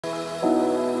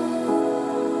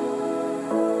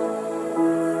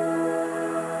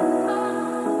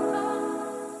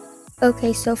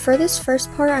Okay, so for this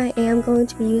first part, I am going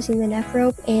to be using the neck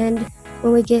rope, and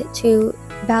when we get to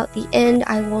about the end,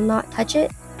 I will not touch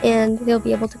it, and they'll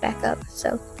be able to back up.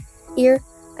 So here,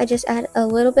 I just add a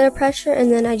little bit of pressure,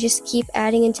 and then I just keep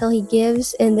adding until he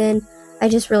gives, and then I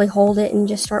just really hold it and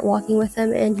just start walking with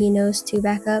him, and he knows to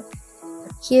back up.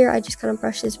 Here, I just kind of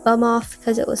brush his bum off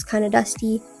because it was kind of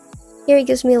dusty. Here, he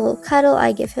gives me a little cuddle,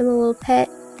 I give him a little pet,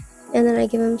 and then I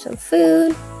give him some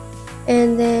food.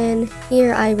 And then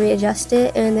here I readjust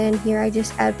it, and then here I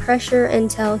just add pressure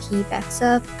until he backs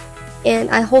up. And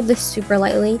I hold this super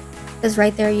lightly, because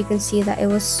right there you can see that it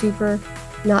was super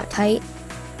not tight.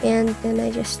 And then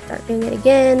I just start doing it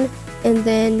again, and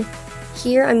then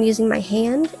here I'm using my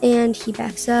hand, and he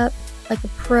backs up like a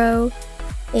pro,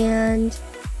 and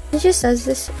he just does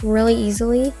this really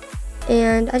easily.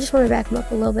 And I just want to back him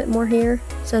up a little bit more here,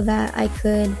 so that I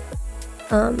could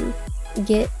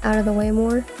get out of the way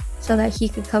more, so that he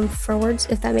could come forwards,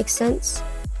 if that makes sense.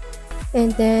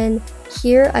 And then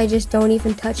here I just don't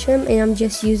even touch him, and I'm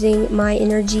just using my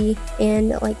energy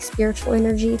and like spiritual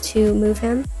energy to move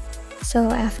him.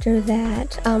 So after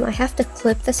that, I have to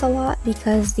clip this a lot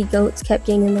because the goats kept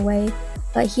getting in the way.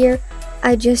 But here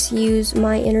I just use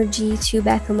my energy to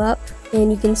back him up,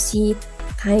 and you can see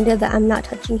kind of that I'm not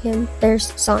touching him.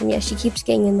 There's Sonia, she keeps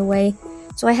getting in the way,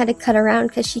 so I had to cut around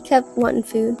because she kept wanting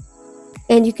food.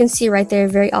 And you can see right there,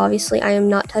 very obviously, I am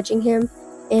not touching him,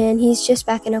 and he's just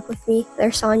backing up with me.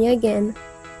 There's Sonia again,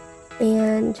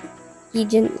 and he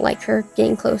didn't like her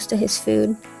getting close to his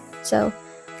food. So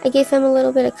I gave him a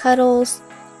little bit of cuddles,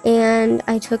 and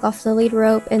I took off the lead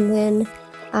rope, and then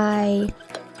I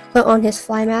put on his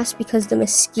fly mask because the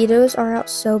mosquitoes are out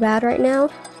so bad right now,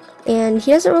 and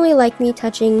he doesn't really like me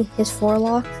touching his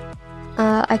forelock.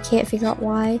 I can't figure out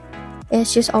why.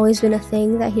 It's just always been a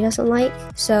thing that he doesn't like.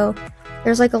 So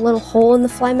there's like a little hole in the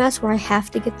fly mask where I have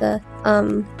to get the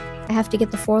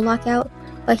forelock out,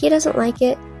 but he doesn't like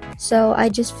it, so I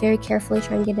just very carefully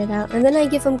try and get it out. And then I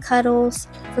give him cuddles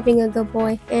for being a good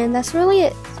boy, and that's really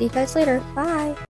it. See you guys later. Bye.